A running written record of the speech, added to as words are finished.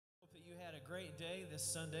great day this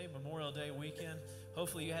Sunday, Memorial Day weekend.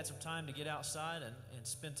 Hopefully you had some time to get outside and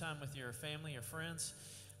spend time with your family or friends.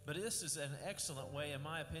 But this is an excellent way, in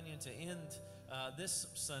my opinion, to end this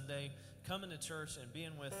Sunday coming to church and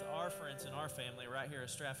being with our friends and our family right here at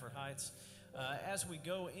Stratford Heights. As we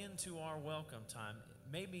go into our welcome time,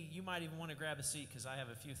 maybe you might even want to grab a seat because I have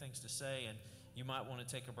a few things to say, and you might want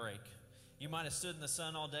to take a break. You might have stood in the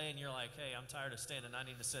sun all day and you're like, hey, I'm tired of standing, I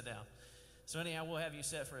need to sit down. So anyhow, we'll have you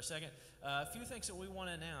sit for a second. A few things that we want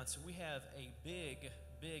to announce. We have a big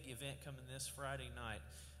event coming this Friday night.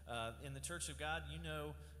 In the Church of God, you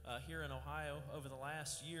know, here in Ohio, over the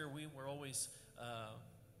last year, we were always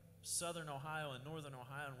Southern Ohio and Northern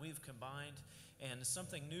Ohio, and we've combined. And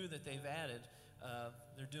something new that they've added,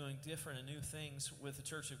 they're doing different and new things with the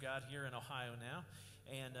Church of God here in Ohio now.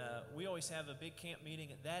 And we always have a big camp meeting.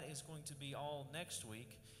 That is going to be all next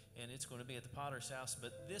week, and it's going to be at the Potter's House.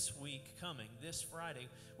 But this week coming, this Friday,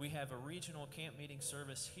 we have a regional camp meeting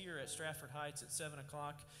service here at Stratford Heights at 7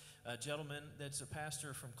 o'clock. A gentleman that's a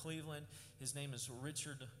pastor from Cleveland, his name is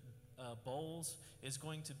Richard Bowles, is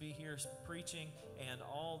going to be here preaching, and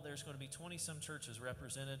there's going to be 20-some churches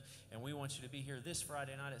represented, and we want you to be here this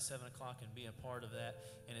Friday night at 7 o'clock and be a part of that,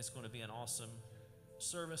 and it's going to be an awesome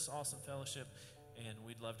service, awesome fellowship, and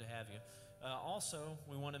we'd love to have you. Also,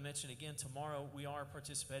 we want to mention again, tomorrow we are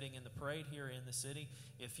participating in the parade here in the city.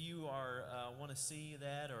 If you want to see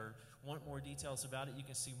that or want more details about it, you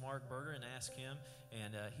can see Mark Berger and ask him,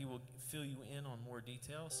 and he will fill you in on more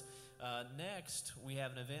details. Next, we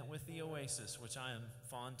have an event with the Oasis, which I am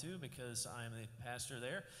fond to because I am the pastor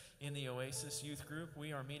there in the Oasis youth group.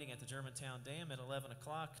 We are meeting at the Germantown Dam at 11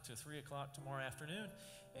 o'clock to 3 o'clock tomorrow afternoon,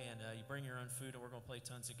 and you bring your own food, and we're going to play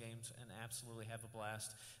tons of games and absolutely have a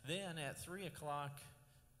blast. Then at 3 o'clock,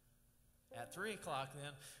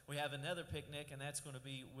 then, we have another picnic, and that's going to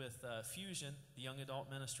be with Fusion, the young adult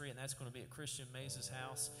ministry, and that's going to be at Christian Mays'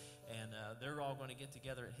 house, and they're all going to get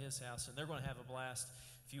together at his house, and they're going to have a blast.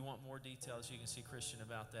 If you want more details, you can see Christian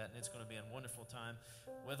about that, and it's going to be a wonderful time.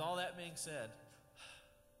 With all that being said,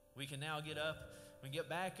 we can now get up, we can get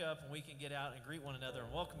back up, and we can get out and greet one another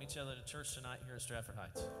and welcome each other to church tonight here at Stratford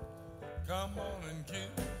Heights. Come on and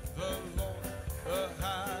give the Lord the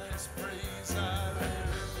highest praise. Hallelujah.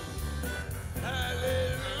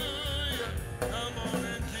 Hallelujah. Come on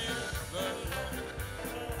and give the Lord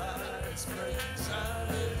the highest praise.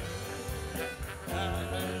 Hallelujah.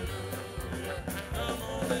 Hallelujah. Come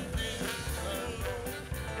on and give the Lord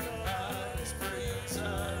the highest praise.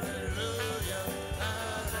 Hallelujah.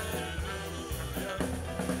 Hallelujah.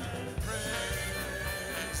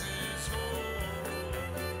 Praise His holy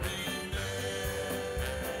name.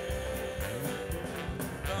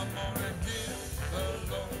 Come on and give the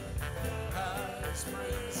Lord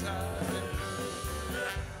praise, hallelujah,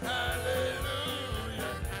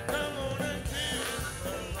 hallelujah. Come on and give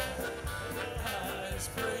the Lord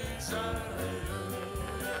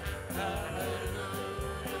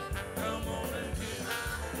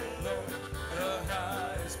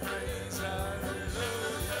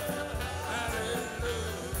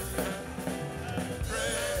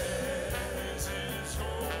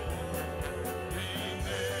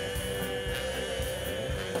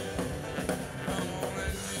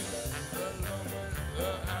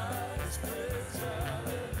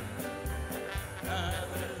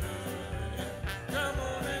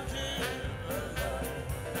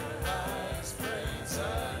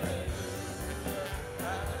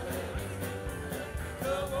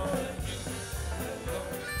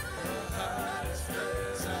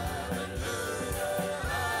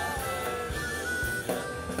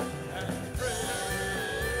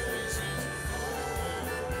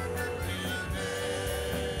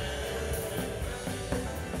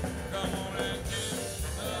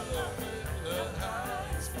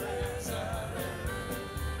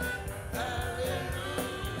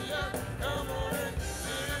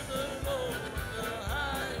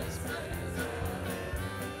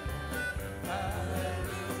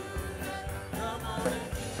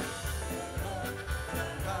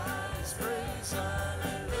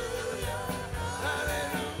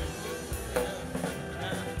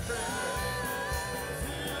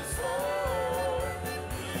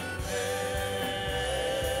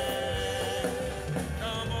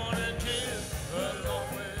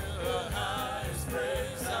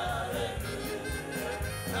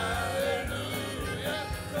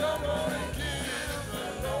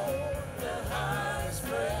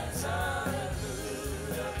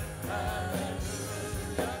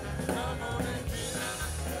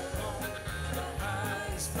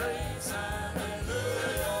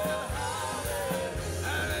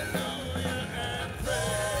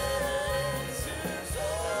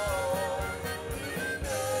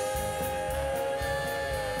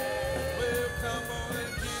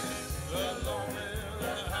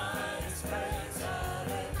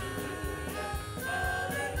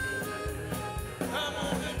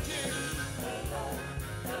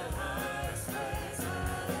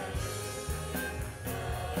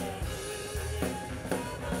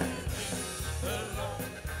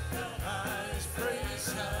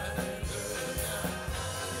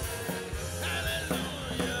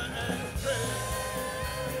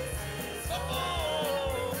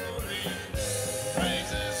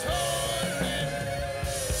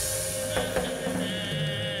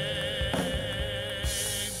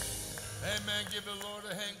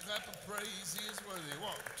praise He is worthy.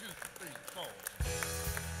 1, 2, 3, 4.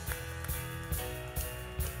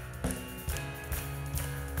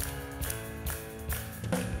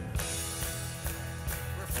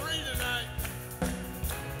 We're free tonight.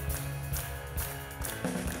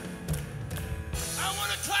 I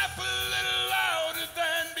want to clap a little louder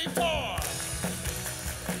than before.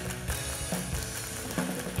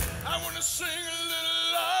 I want to sing a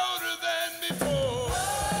little louder than before.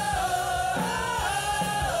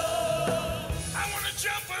 I want to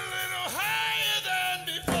jump a little higher than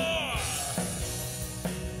before.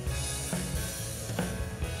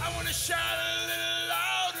 I want to shout a little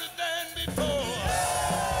louder than before.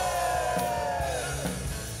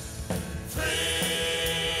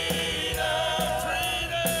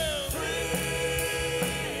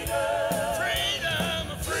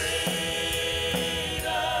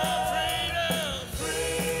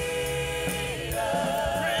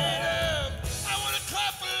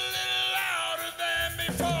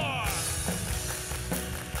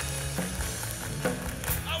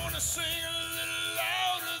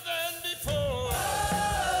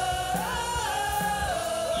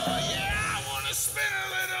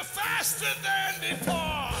 Faster than before.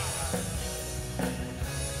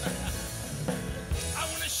 I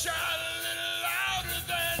want to shout a little louder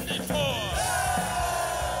than before.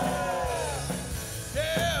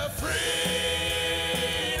 Yeah, freedom,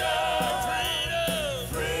 freedom,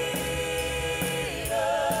 freedom,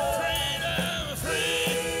 freedom,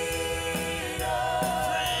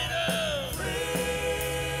 freedom,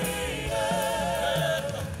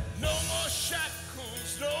 freedom. No more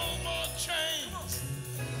shackles, no more chains.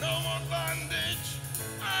 No more bondage,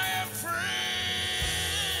 I am free.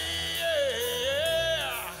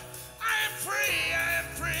 Yeah. I am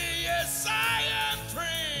free, yes, I am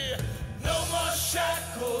free. No more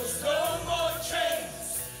shackles, no more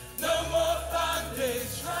chains, no more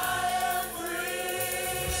bondage, I am free.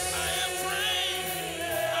 I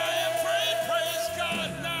am free, praise God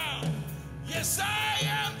now. Yes, I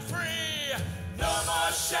am free. No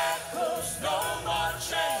more shackles, no more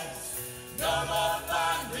chains, no more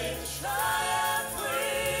bondage, I am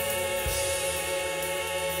free.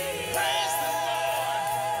 Praise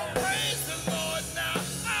the Lord now,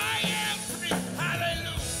 I am free.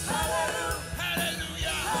 Hallelujah, hallelujah,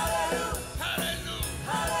 hallelujah, hallelujah,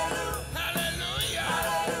 hallelujah,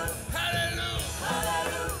 hallelujah,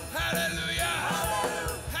 hallelujah, hallelujah,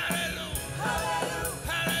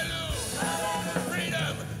 hallelujah,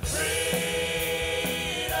 freedom,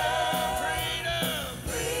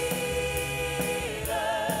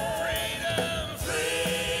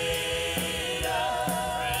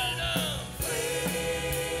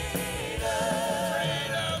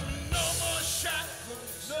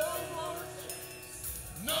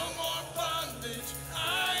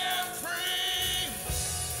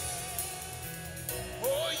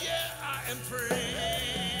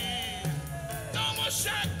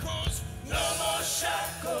 shackles, no more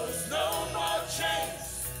shackles, no more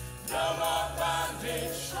chains, no more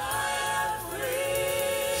bondage. I am free.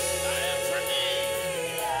 I am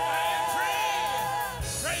free. I am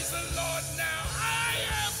free. Praise the Lord now. I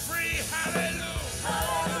am free. Hallelujah.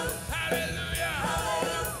 Hallelujah. Hallelujah.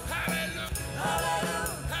 Hallelujah. Hallelujah.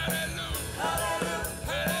 Hallelujah.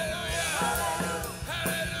 Hallelujah.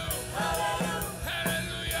 Hallelujah.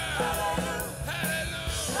 Hallelujah. Hallelujah.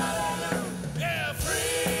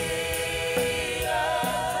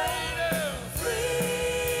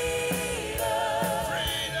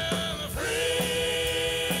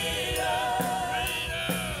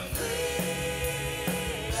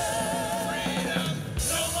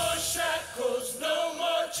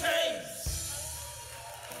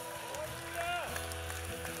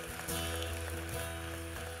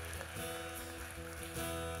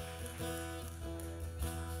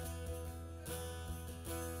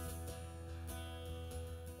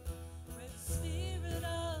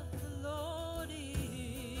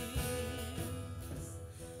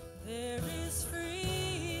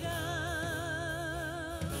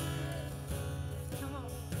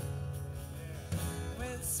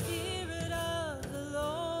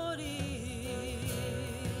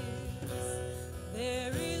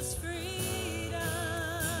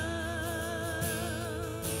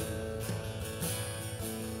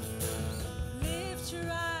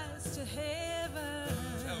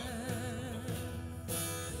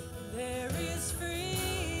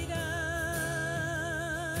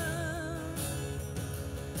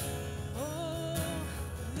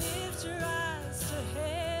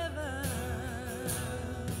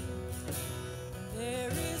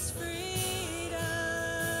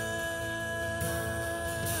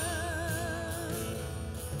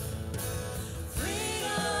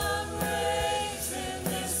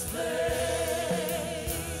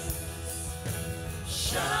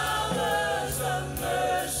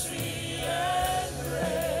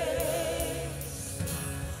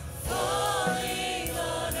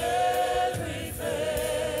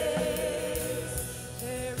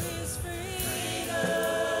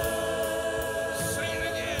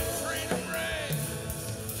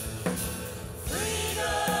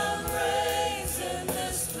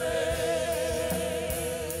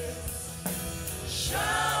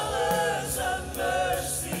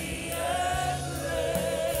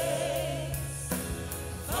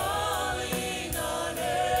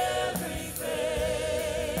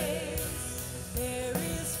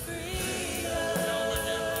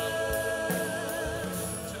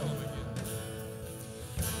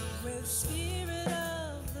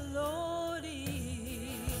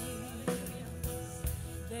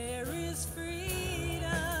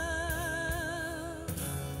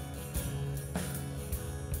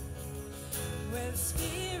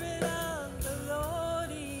 Spirit of the Lord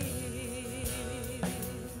is,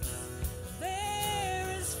 there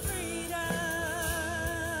is freedom.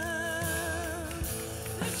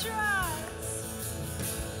 Lift your eyes,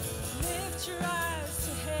 lift your eyes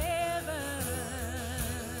to heaven.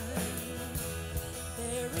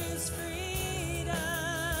 There is freedom.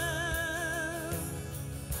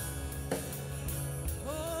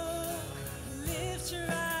 Oh, lift your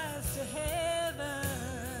eyes to heaven.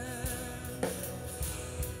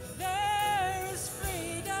 There is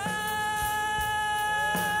freedom,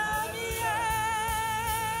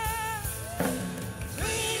 yeah.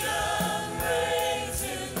 Freedom reigns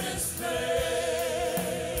in this place.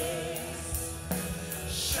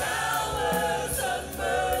 Showers of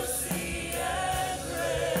mercy and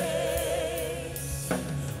grace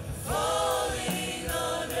falling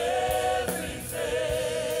on every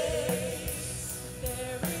face.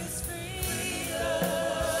 There is freedom.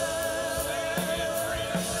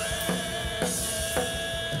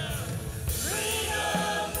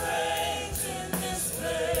 Freedom reigns in this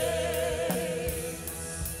place.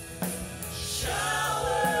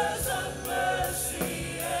 Showers of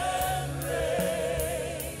mercy and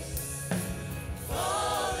grace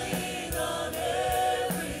falling on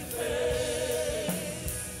every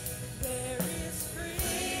face. There is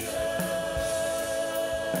freedom.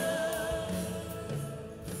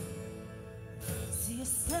 Si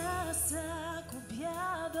estás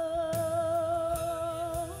agobiado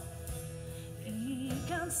y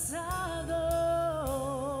cansado,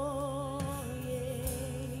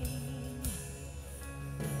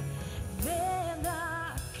 ven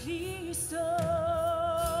a Cristo,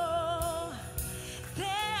 te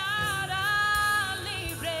hará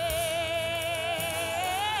libre.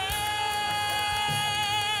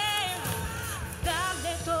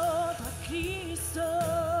 Dale todo a Cristo,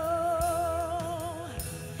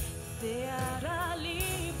 te hará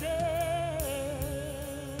libre.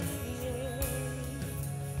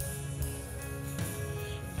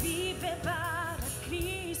 Vive para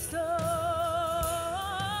Cristo,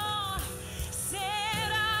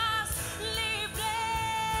 serás libre.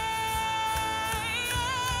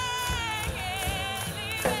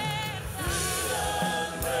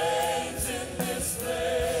 Freedom reigns in this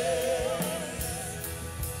place.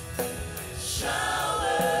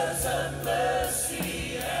 Showers of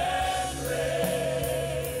mercy and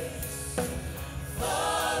grace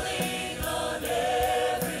falling on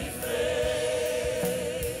every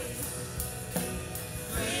face.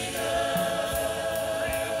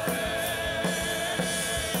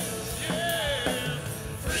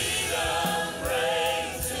 Freedom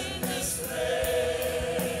reigns in this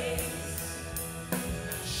place.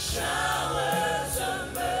 Showers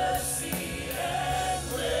of mercy and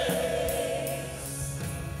grace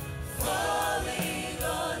falling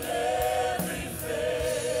on every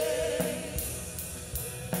face.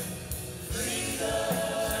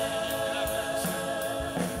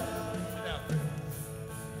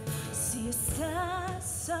 Si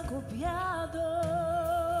estás agobiado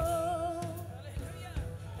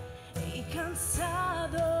y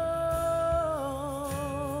cansado,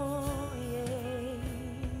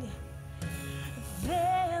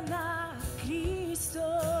 ven a Cristo,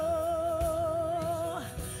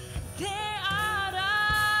 te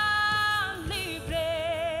hará libre.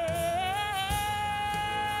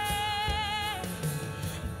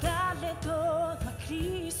 Dale todo a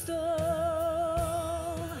Cristo,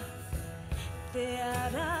 te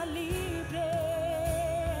hará libre.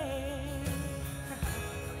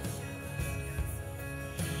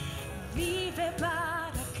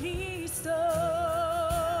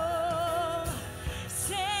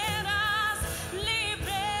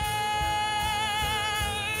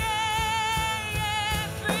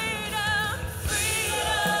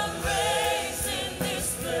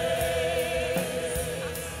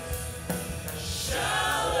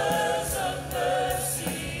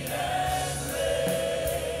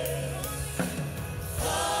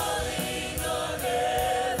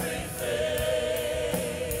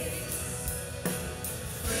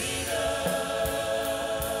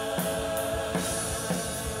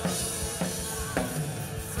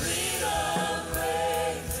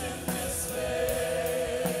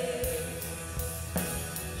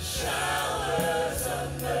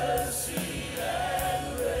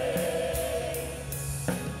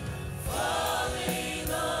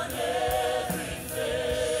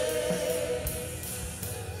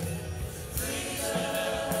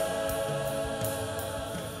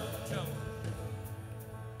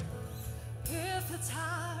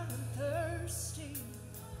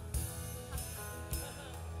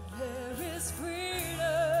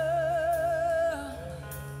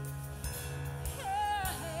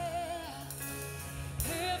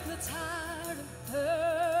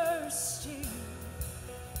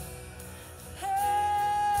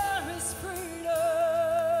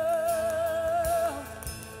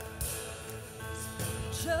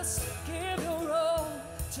 Just give your all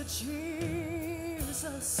to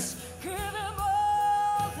Jesus. Give him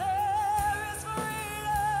all. There is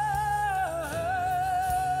freedom.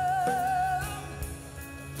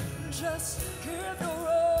 Just give your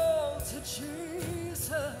all to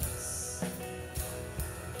Jesus.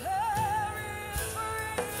 There is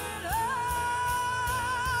freedom.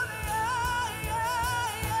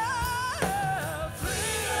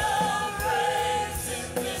 Freedom reigns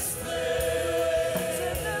in this place.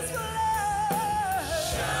 In this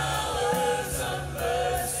place. Showers of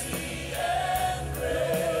mercy and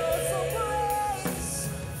grace. Of grace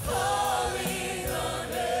falling on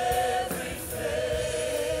every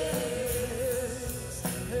face.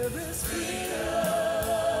 There is freedom.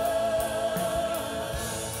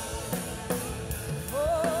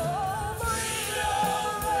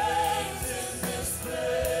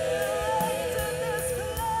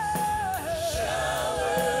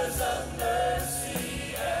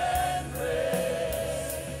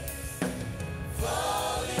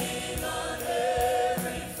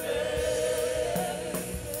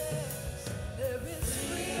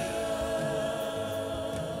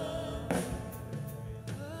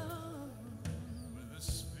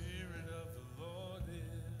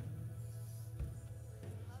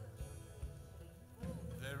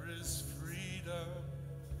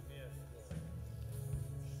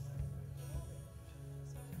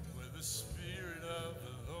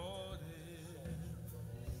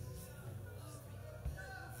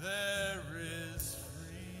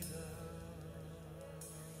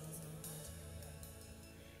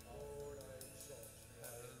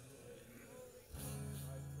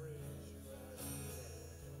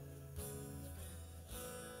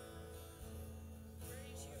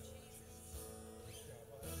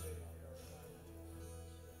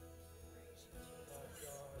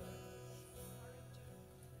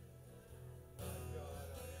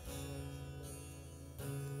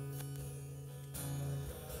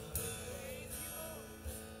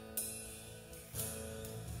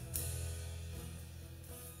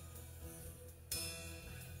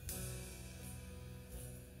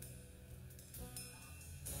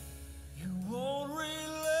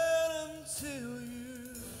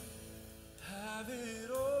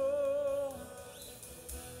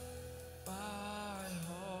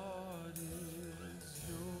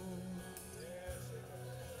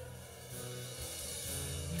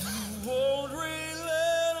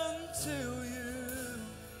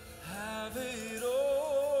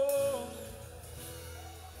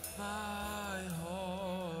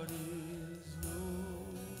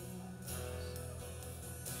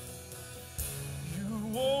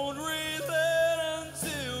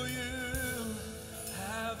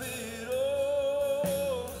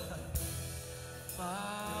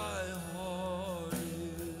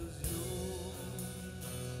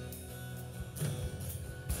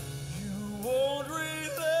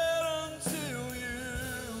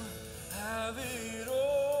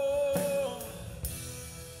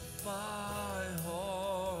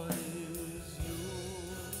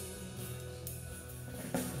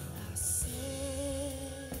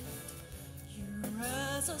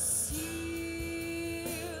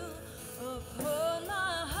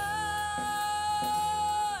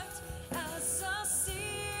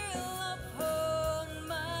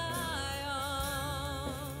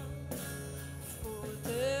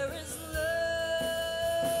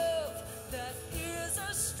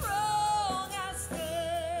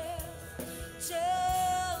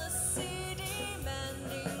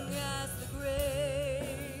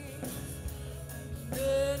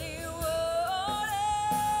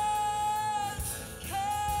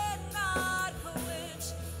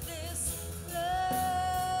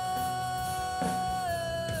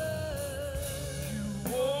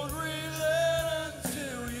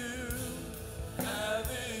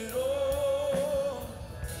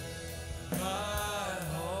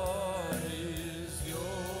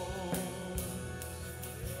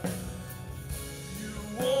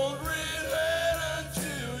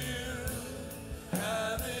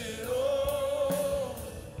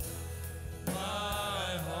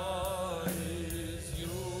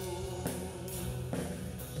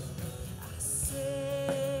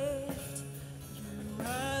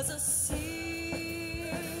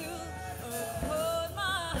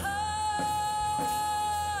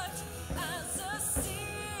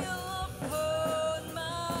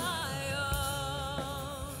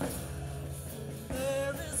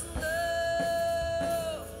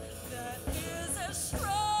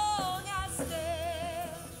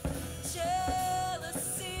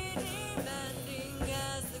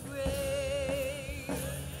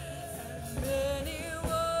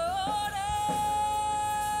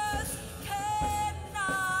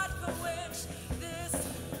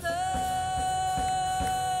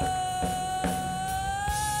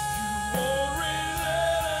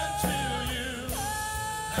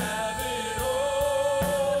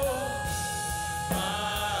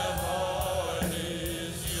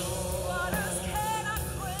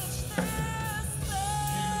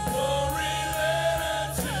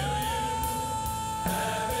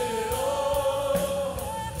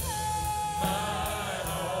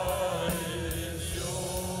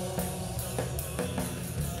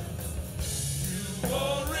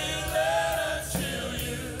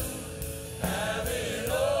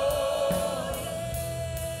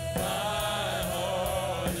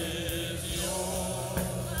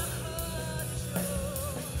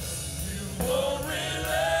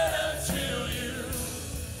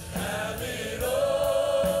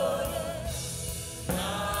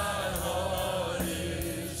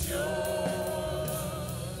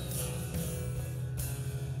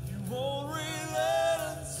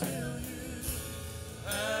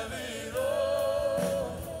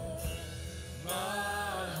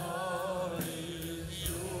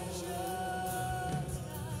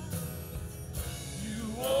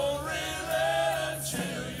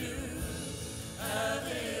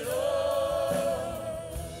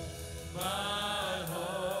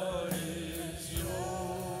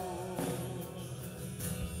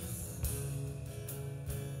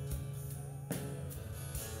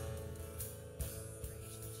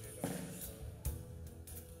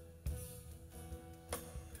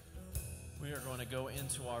 going to go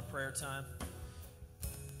into our prayer time.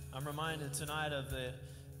 I'm reminded tonight of the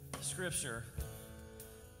scripture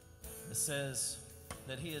that says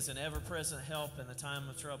that He is an ever-present help in the time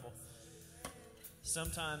of trouble.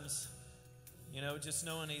 Sometimes, just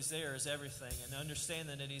knowing He's there is everything, and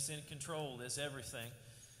understanding that He's in control is everything.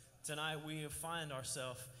 Tonight we find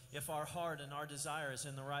ourselves, if our heart and our desire is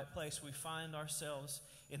in the right place, we find ourselves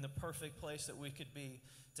in the perfect place that we could be,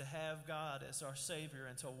 to have God as our Savior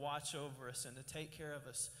and to watch over us and to take care of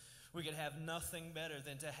us. We could have nothing better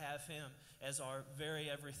than to have Him as our very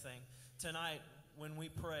everything. Tonight, when we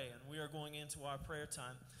pray, and we are going into our prayer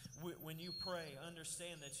time, when you pray,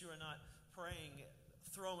 understand that you are not praying,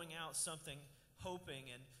 throwing out something, hoping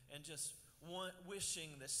and just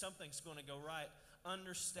wishing that something's going to go right.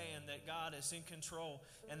 Understand that God is in control,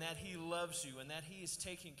 and that He loves you, and that He is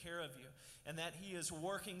taking care of you, and that He is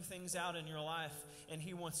working things out in your life, and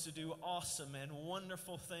He wants to do awesome and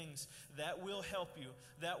wonderful things that will help you,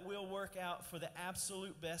 that will work out for the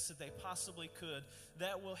absolute best that they possibly could,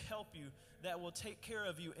 that will help you, that will take care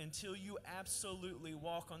of you until you absolutely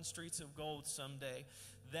walk on streets of gold someday.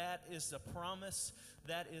 That is the promise.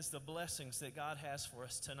 That is the blessings that God has for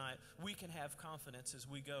us tonight. We can have confidence as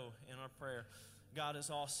we go in our prayer. God is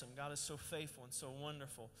awesome. God is so faithful and so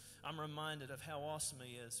wonderful. I'm reminded of how awesome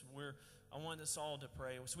He is. I want us all to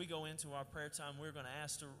pray. As we go into our prayer time, we're going to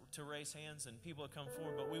ask to raise hands and people to come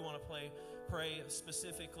forward, but we want to pray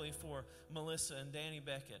specifically for Melissa and Danny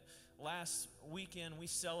Beckett. Last weekend, we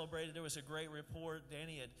celebrated. There was a great report.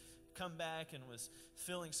 Danny had come back and was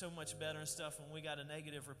feeling so much better and stuff, and we got a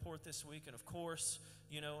negative report this week. And of course,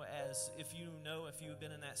 as if you've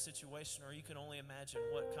been in that situation, or you can only imagine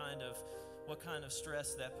what kind of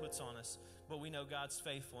stress that puts on us. But we know God's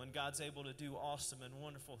faithful, and God's able to do awesome and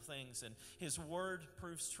wonderful things, and His word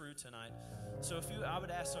proves true tonight. So I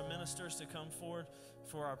would ask our ministers to come forward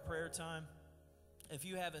for our prayer time. If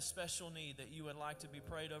you have a special need that you would like to be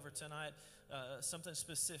prayed over tonight, something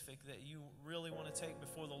specific that you really want to take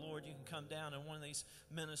before the Lord, you can come down, and one of these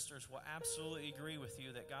ministers will absolutely agree with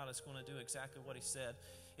you that God is going to do exactly what He said.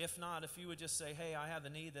 If not, if you would just say, hey, I have a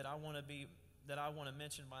need that I want to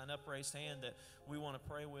mention by an upraised hand that we want to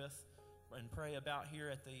pray with and pray about here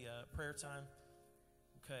at the prayer time.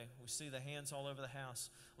 Okay, we see the hands all over the house.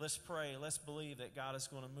 Let's pray. Let's believe that God is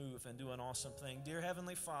going to move and do an awesome thing. Dear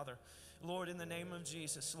Heavenly Father, Lord, in the name of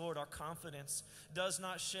Jesus, Lord, our confidence does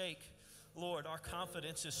not shake. Lord, our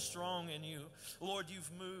confidence is strong in You. Lord, You've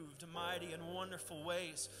moved mighty and wonderful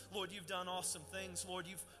ways. Lord, You've done awesome things. Lord,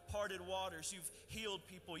 You've parted waters. You've healed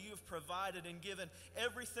people. You've provided and given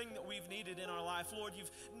everything that we've needed in our life. Lord, You've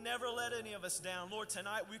never let any of us down. Lord,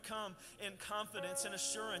 tonight we come in confidence and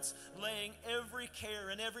assurance, laying every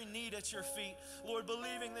care and every need at Your feet. Lord,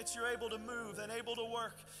 believing that You're able to move and able to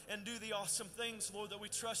work and do the awesome things, Lord, that we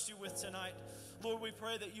trust You with tonight. Lord, we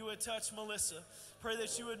pray that You would touch Melissa. Pray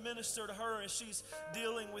that You would minister to her as she's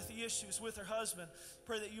dealing with the issues with her husband.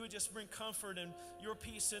 Pray that You would just bring comfort and Your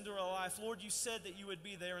peace into her life. Lord, You said that You would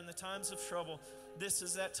be there in the times of trouble. This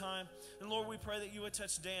is that time. And Lord, we pray that You would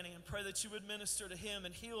touch Danny, and pray that You would minister to him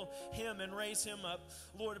and heal him and raise him up.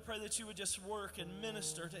 Lord, I pray that You would just work and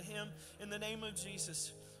minister to him in the name of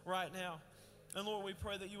Jesus right now. And Lord, we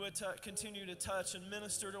pray that You would continue to touch and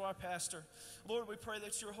minister to our pastor. Lord, we pray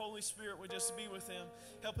that Your Holy Spirit would just be with him.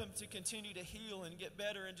 Help him to continue to heal and get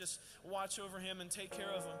better and just watch over him and take care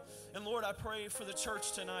of him. And Lord, I pray for the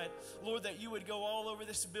church tonight. Lord, that You would go all over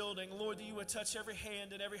this building. Lord, that You would touch every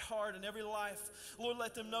hand and every heart and every life. Lord,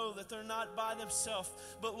 let them know that they're not by themselves,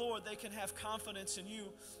 but Lord, they can have confidence in You.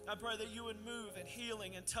 I pray that You would move in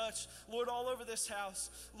healing and touch, Lord, all over this house.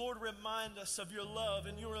 Lord, remind us of Your love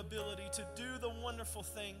and Your ability to do the wonderful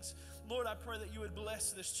things. Lord, I pray that You would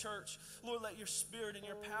bless this church. Lord, let Your Spirit and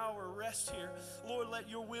Your power rest here. Lord, let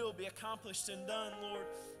Your will be accomplished and done, Lord,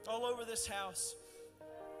 all over this house.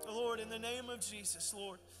 Lord, in the name of Jesus,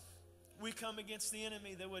 Lord, we come against the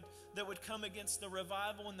enemy that would come against the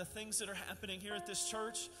revival and the things that are happening here at this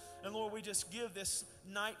church. And Lord, we just give this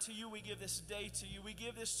night to You. We give this day to You. We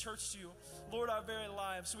give this church to You. Lord, our very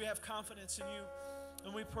lives, we have confidence in You.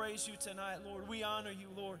 And we praise You tonight, Lord. We honor You,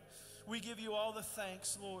 Lord. We give You all the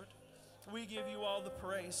thanks, Lord. We give You all the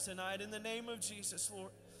praise tonight. In the name of Jesus,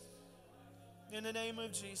 Lord. In the name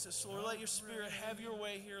of Jesus, Lord, let Your Spirit have Your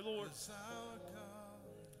way here, Lord.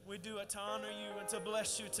 We do it to honor You and to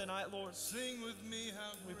bless You tonight, Lord. Sing with me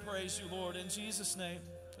how we praise You, Lord, in Jesus' name.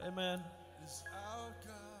 Amen. Is our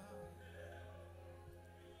God.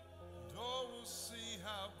 And all will see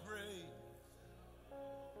how great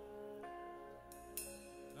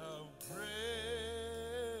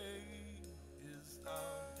is our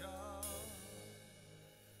God.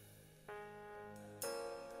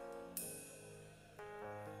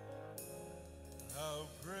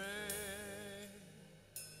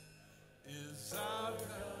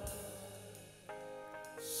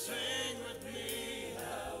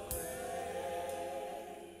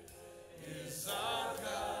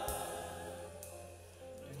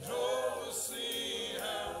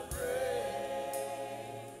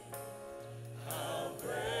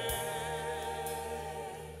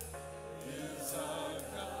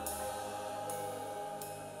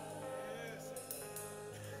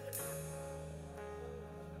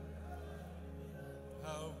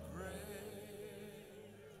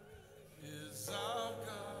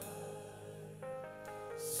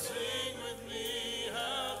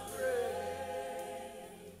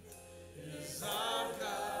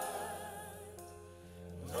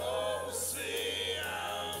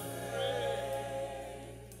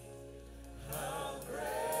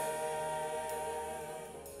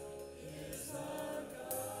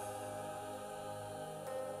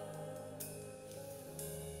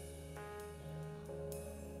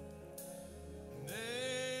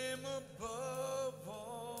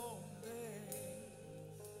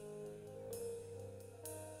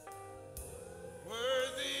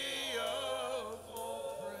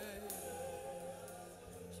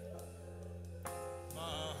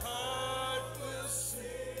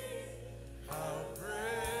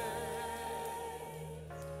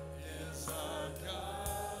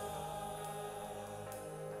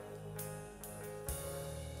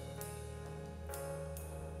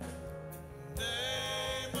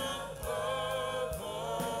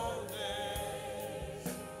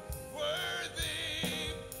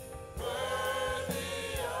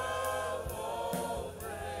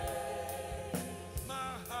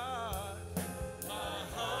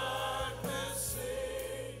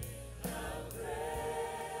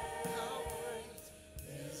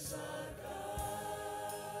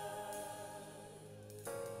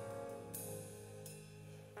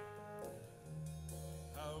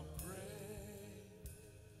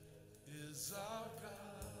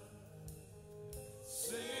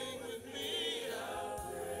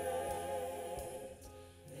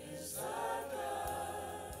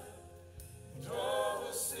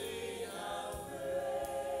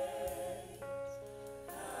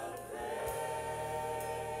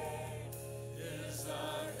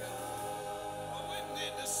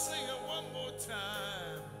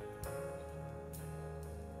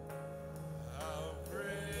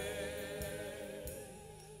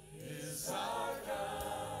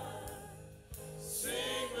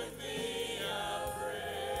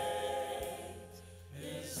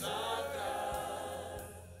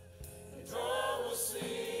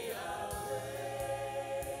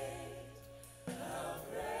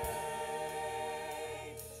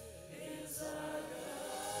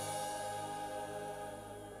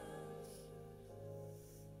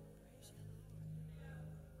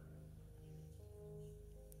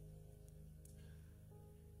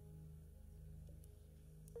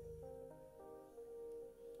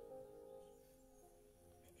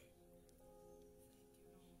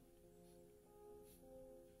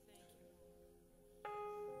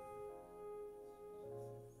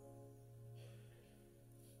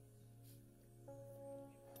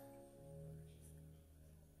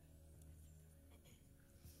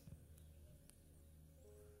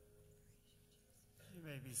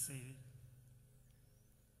 be seated.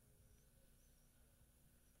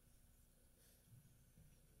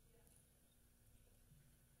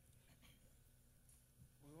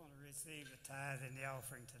 We want to receive the tithe and the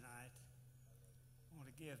offering tonight. We want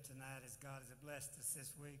to give tonight as God has blessed us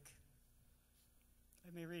this week.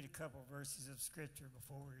 Let me read a couple verses of Scripture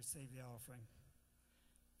before we receive the offering.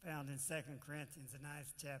 Found in 2 Corinthians, the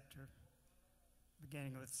 9th chapter,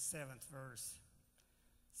 beginning with the 7th verse.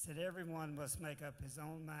 It said, everyone must make up his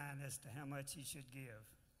own mind as to how much he should give.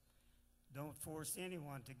 Don't force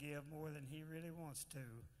anyone to give more than he really wants to,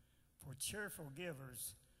 for cheerful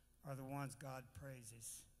givers are the ones God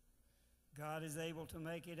praises. God is able to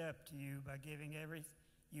make it up to you by giving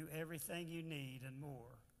you everything you need and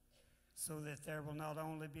more, so that there will not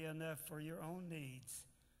only be enough for your own needs,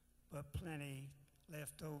 but plenty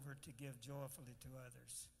left over to give joyfully to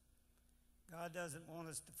others. God doesn't want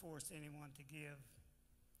us to force anyone to give.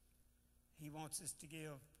 He wants us to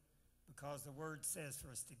give because the Word says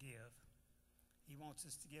for us to give. He wants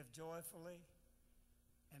us to give joyfully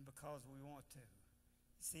and because we want to.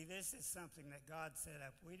 See, this is something that God set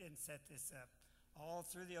up. We didn't set this up. All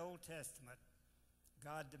through the Old Testament,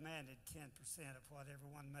 God demanded 10% of what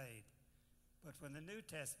everyone made. But when the New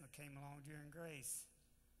Testament came along during grace,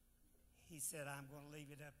 he said, I'm going to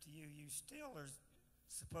leave it up to you. You still are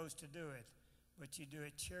supposed to do it, but you do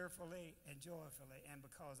it cheerfully and joyfully and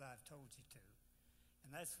because I've told you to.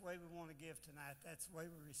 And that's the way we want to give tonight. That's the way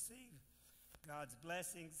we receive God's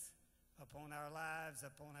blessings upon our lives,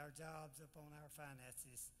 upon our jobs, upon our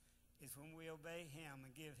finances, is when we obey him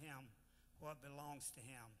and give him what belongs to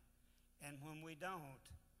him. And when we don't,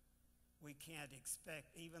 we can't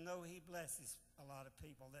expect, even though he blesses a lot of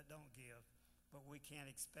people that don't give, but we can't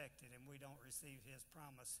expect it and we don't receive his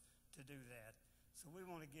promise to do that. So we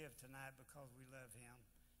want to give tonight because we love him.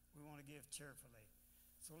 We want to give cheerfully.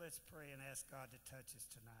 So let's pray and ask God to touch us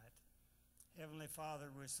tonight. Heavenly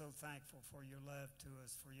Father, we're so thankful for your love to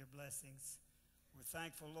us, for your blessings. We're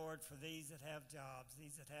thankful, Lord, for these that have jobs,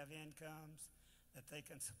 these that have incomes, that they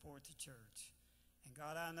can support the church. And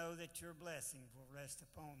God, I know that your blessings will rest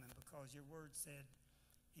upon them because your word said,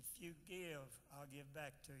 if you give, I'll give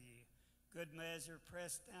back to you. Good measure,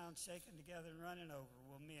 pressed down, shaken together, and running over,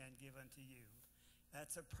 will men give unto you.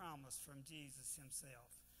 That's a promise from Jesus himself.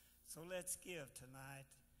 So let's give tonight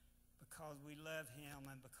because we love him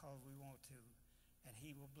and because we want to. And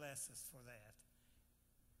he will bless us for that.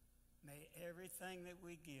 May everything that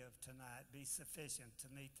we give tonight be sufficient to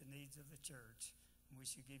meet the needs of the church. And we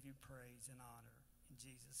should give you praise and honor. In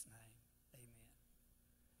Jesus' name, amen.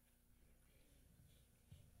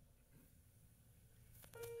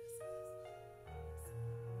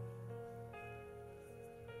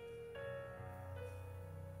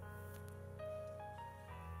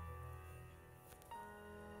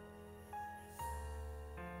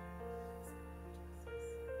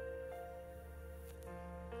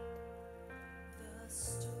 The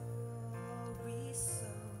story so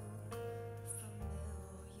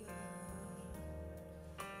familiar.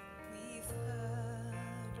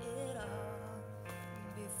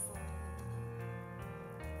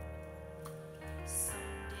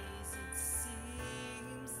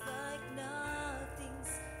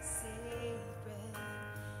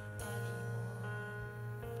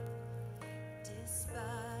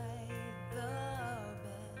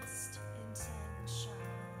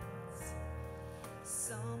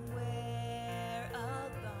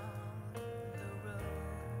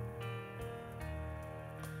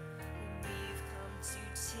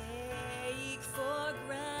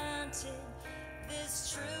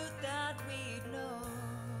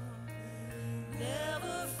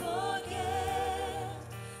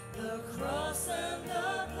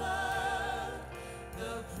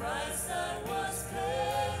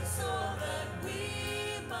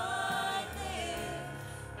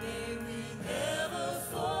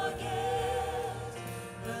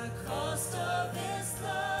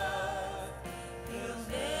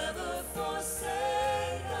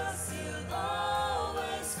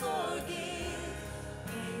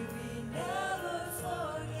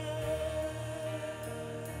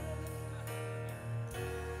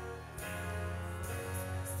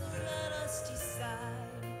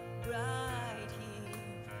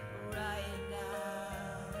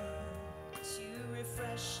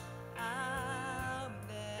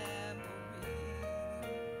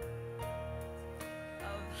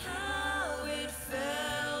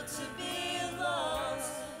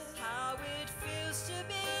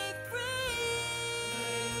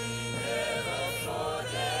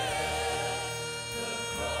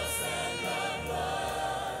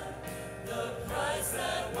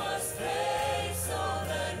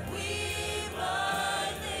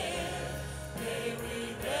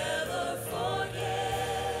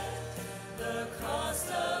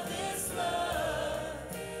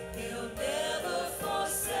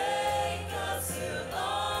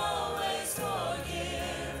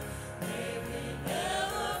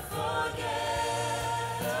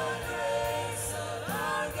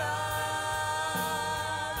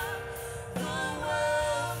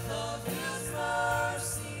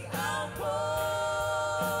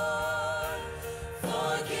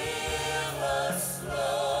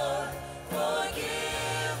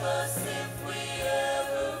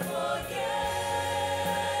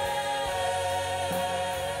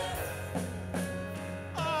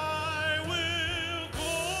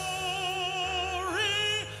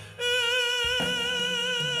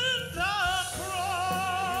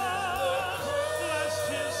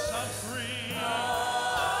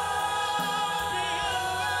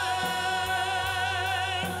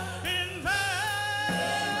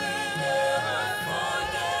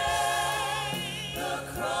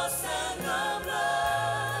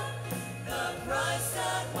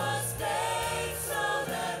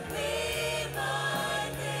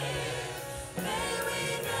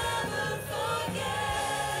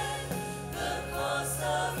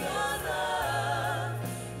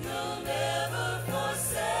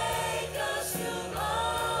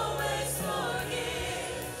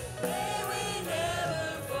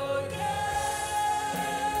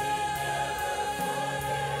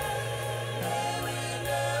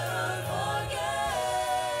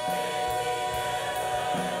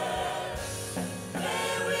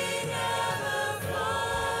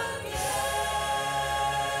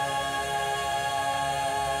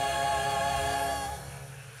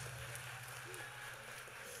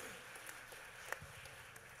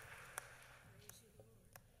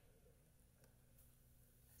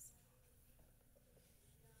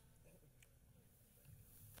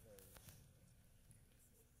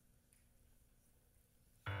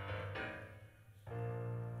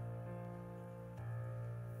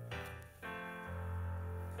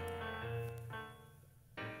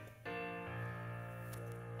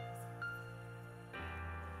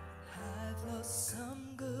 lost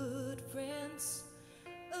some good friends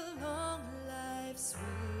along life's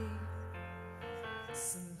way.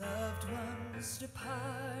 Some loved ones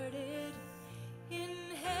departed in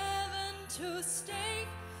heaven to stay,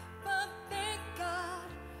 but thank God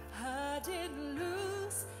I didn't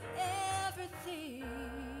lose everything.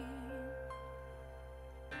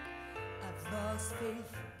 I've lost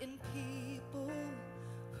faith in people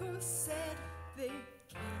who said they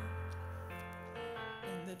cared.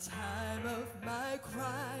 In the time of my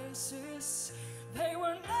crisis, they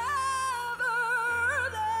were never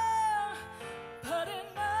there. But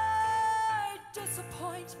in my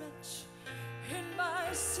disappointment, in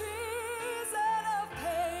my season of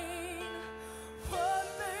pain, one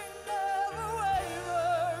thing never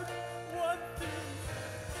wavered, one thing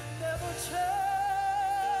never changed.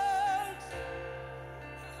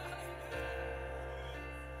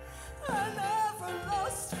 I never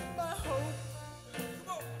lost my hope,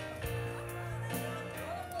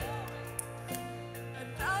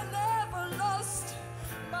 and I never lost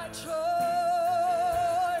my joy.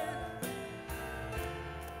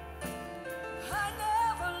 I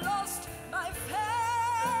never lost my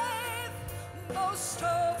faith, most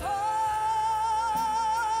of all.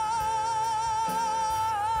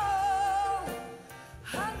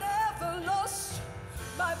 I never lost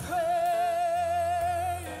my praise.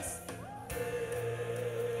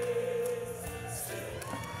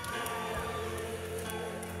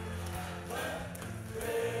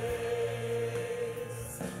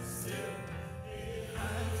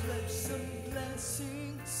 I've let some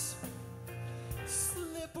blessings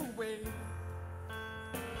slip away,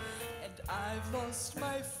 and I've lost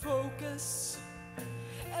my focus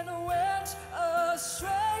and went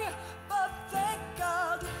astray. But thank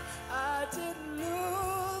God I didn't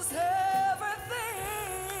lose everything.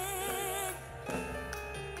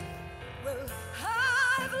 Well,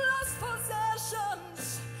 I've lost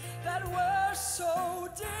possessions that were so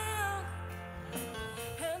dear,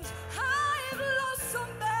 and I've lost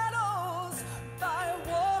some battles by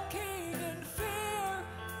walking in fear.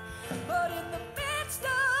 But in the midst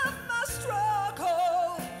of my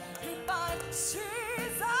struggle, in my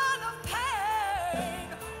season of pain,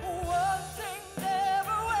 one thing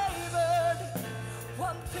never wavered,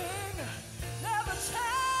 one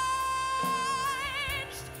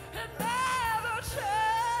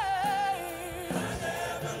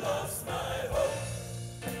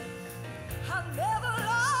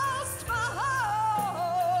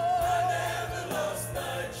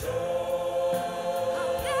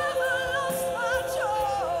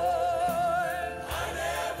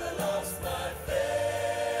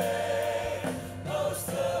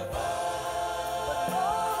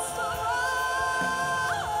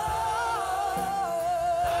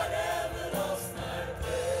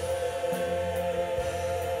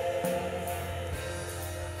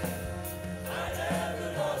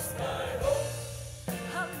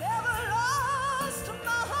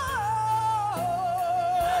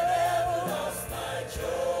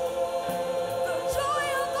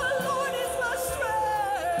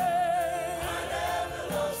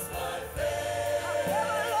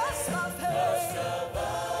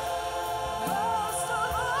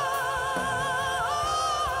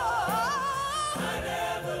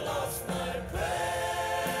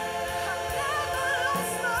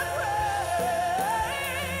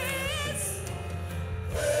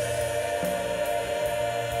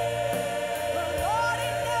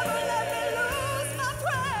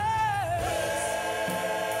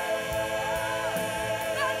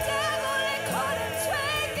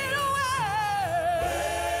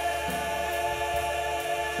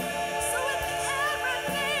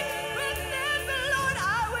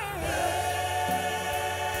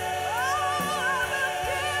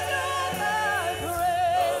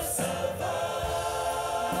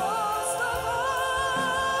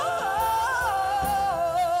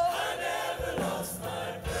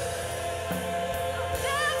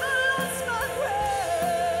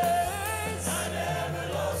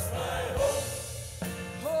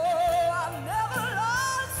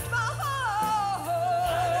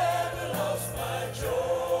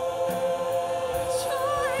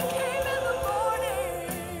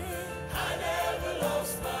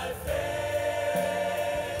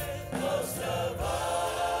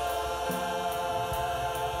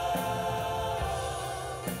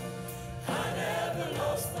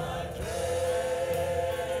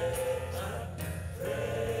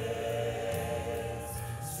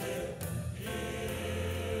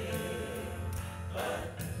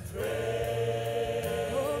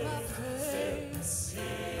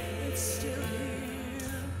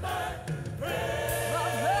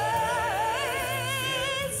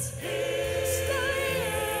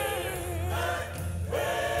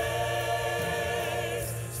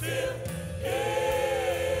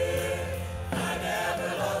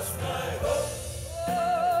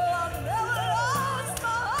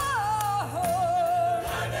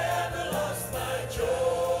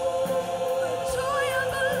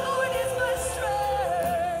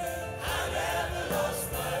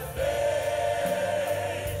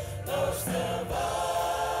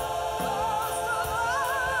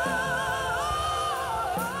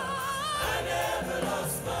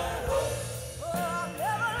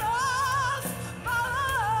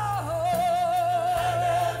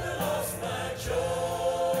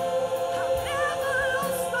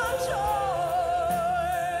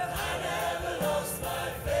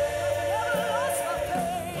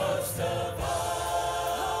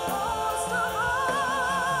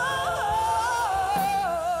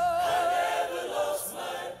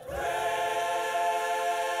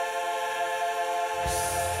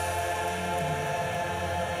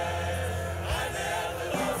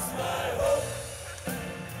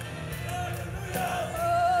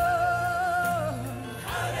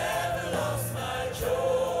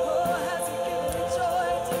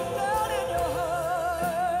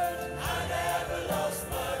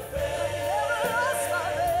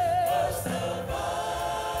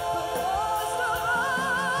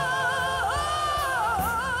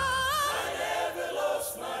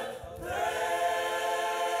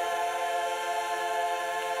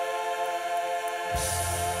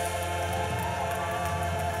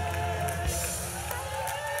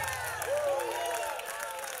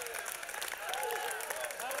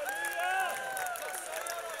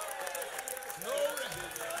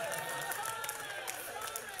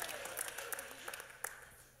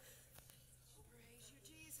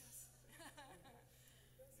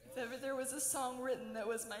If ever there was a song written that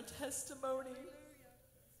was my testimony,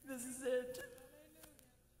 this is it.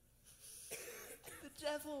 The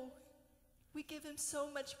devil, we give him so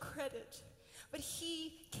much credit, but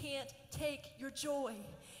he can't take your joy.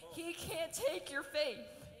 He can't take your faith.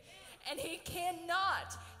 And he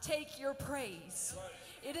cannot take your praise.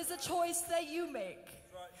 It is a choice that you make.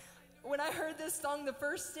 When I heard this song, the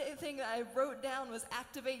first thing I wrote down was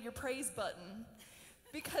activate your praise button.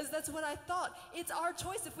 Because that's what I thought. It's our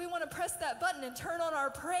choice if we want to press that button and turn on our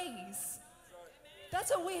praise.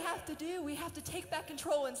 That's what we have to do. We have to take back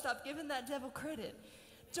control and stop giving that devil credit.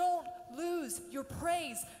 Don't lose your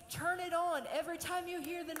praise. Turn it on every time you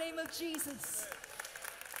hear the name of Jesus.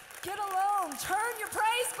 Get alone. Turn your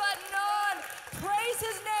praise button on. Praise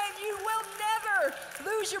his name. You will never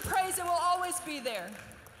lose your praise. It will always be there.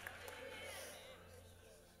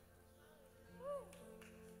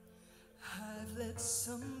 I've let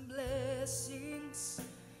some blessings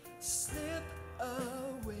slip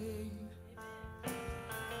away,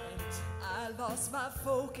 and I lost my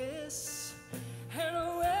focus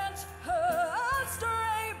and went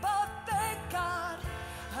astray, but thank God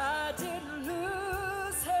I didn't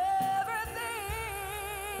lose everything.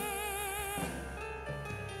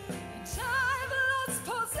 And I've lost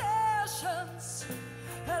possessions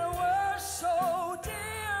that were so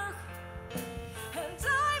dear, and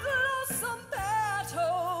I've lost some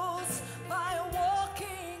battles by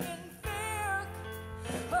walking in fear.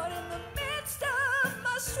 But in the midst of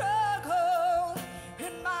my struggle,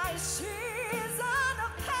 in my season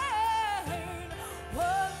of pain,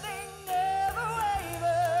 one thing never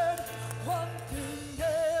wavered, one thing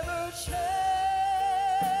never changed.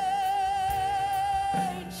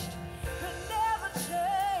 It never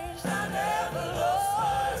changed. I never lost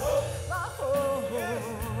my hope.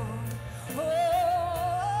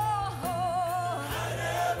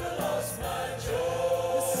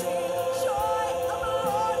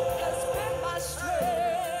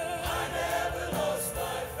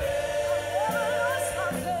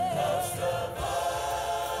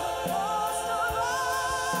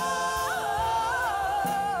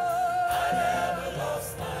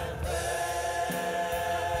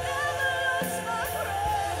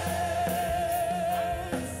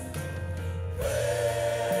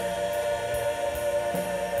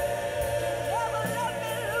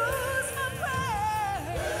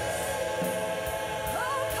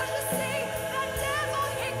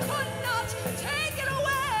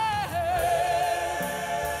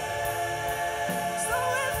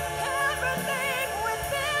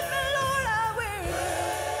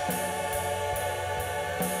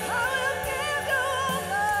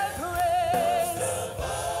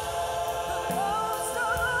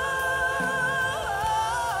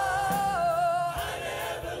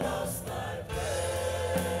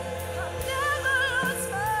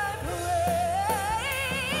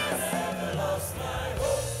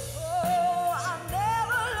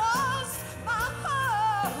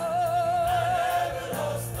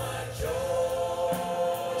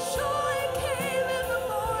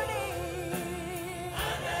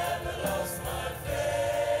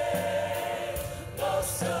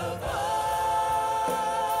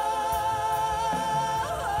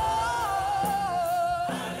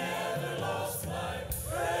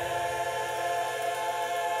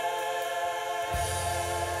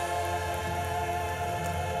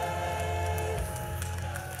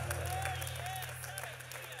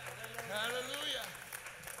 Hallelujah.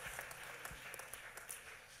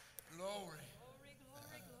 Glory.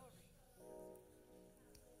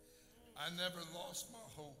 I never lost my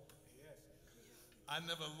hope. I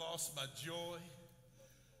never lost my joy.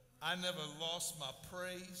 I never lost my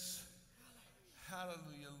praise.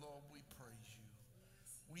 Hallelujah, Lord, we praise you.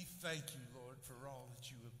 We thank you, Lord, for all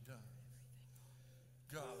that you have done.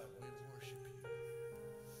 God, we worship you.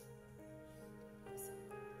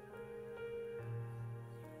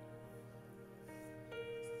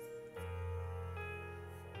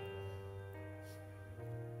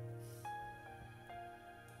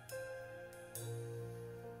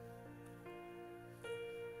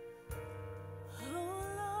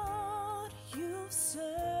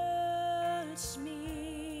 searched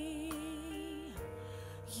me.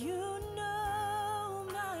 You know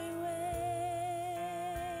my way.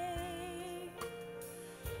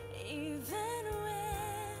 Even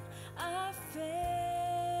when I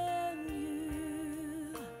fail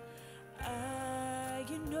you,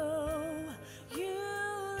 you know you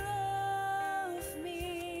love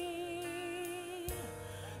me.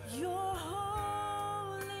 Your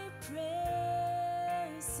holy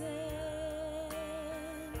presence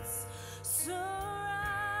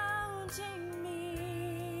surrounding me.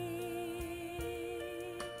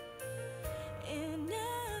 In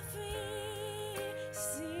every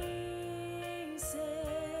season,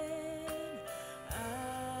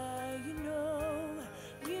 you know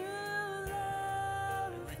you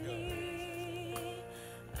love me.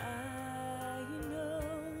 You know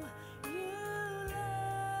you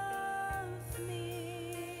love me.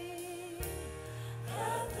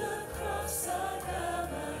 At the cross of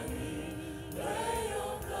Calvary, where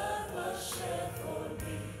your blood was shed for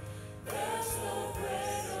me, there's no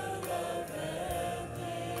greater love than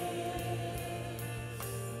this.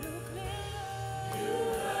 No greater. You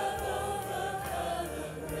have overcome the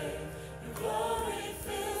grave. Your glory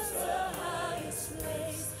fills the highest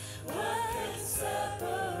place. What can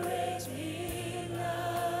separate me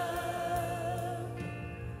now?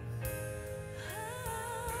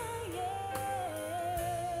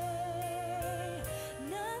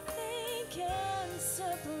 Nothing can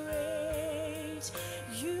separate.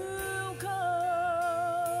 You go.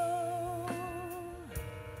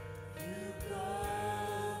 You go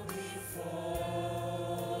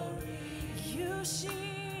before me. You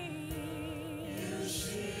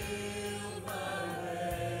shield my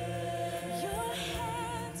way. Your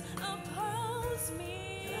hands upholds me.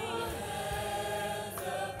 Your hands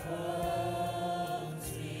upholds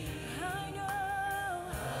me. I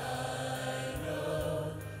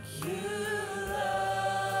know you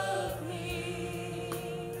love me.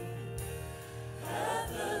 At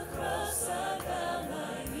the cross I bow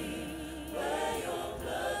my knee, where your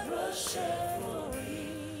blood was shed for me.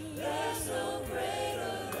 There's no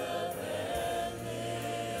greater love than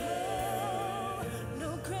this. No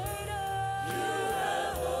greater. You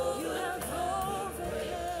have overcome.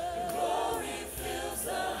 Glory fills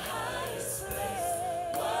the highest place.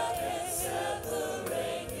 What can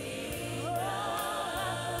separate me now?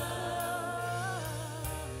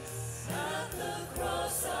 At the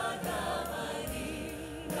cross I bow my knee,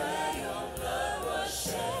 where your blood was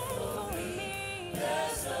shed for me.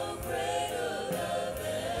 There's no greater love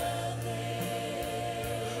than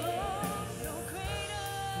this. No greater.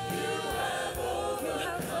 You have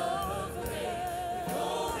overcome.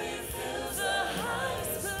 Glory fills the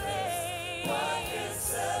highest place. What can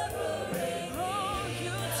separate me?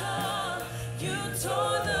 You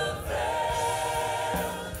tore the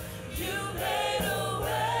veil. You made a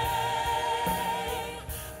way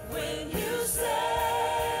when you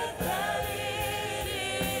said that it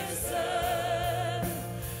is done.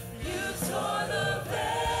 You tore the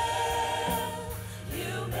veil.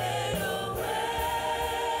 You made a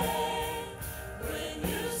way when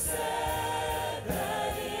you said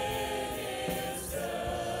that it is done.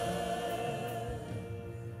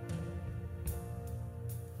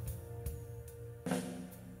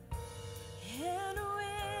 And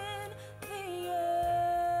when the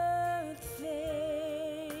earth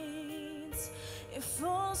fades, it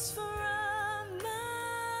falls from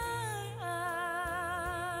my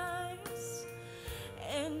eyes,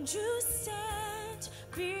 and you stand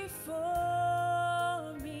before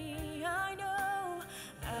me. I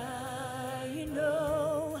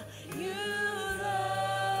know you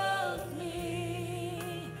love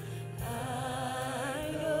me. I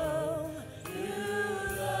know you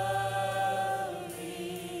love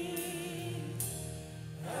me.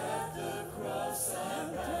 At the cross I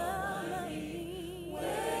bow my knee,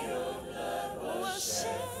 where your blood was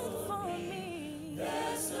shed for me.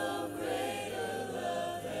 There's no greater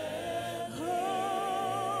love than this.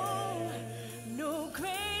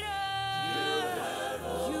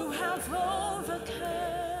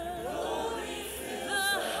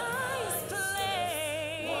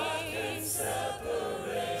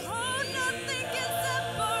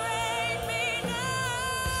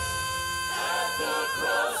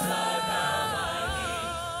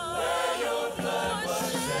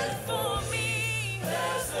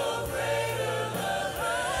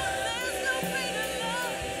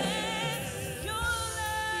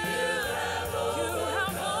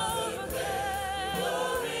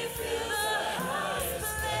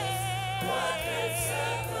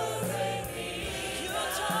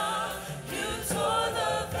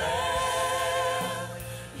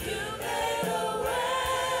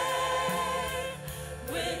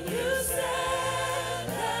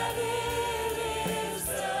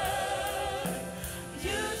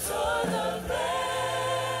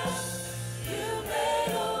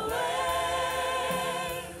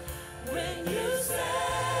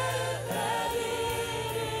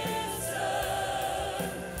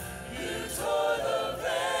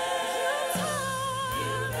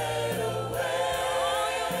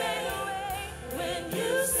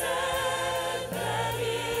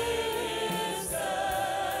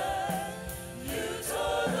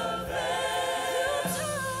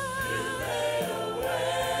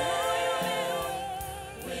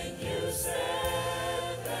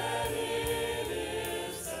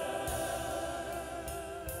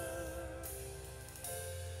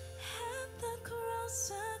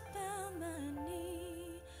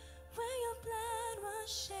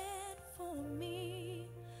 for me.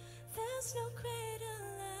 There's no greater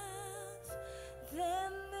love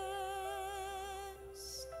than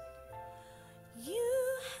this. You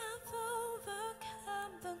have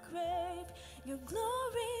overcome the grave. Your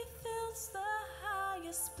glory fills the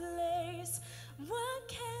highest place.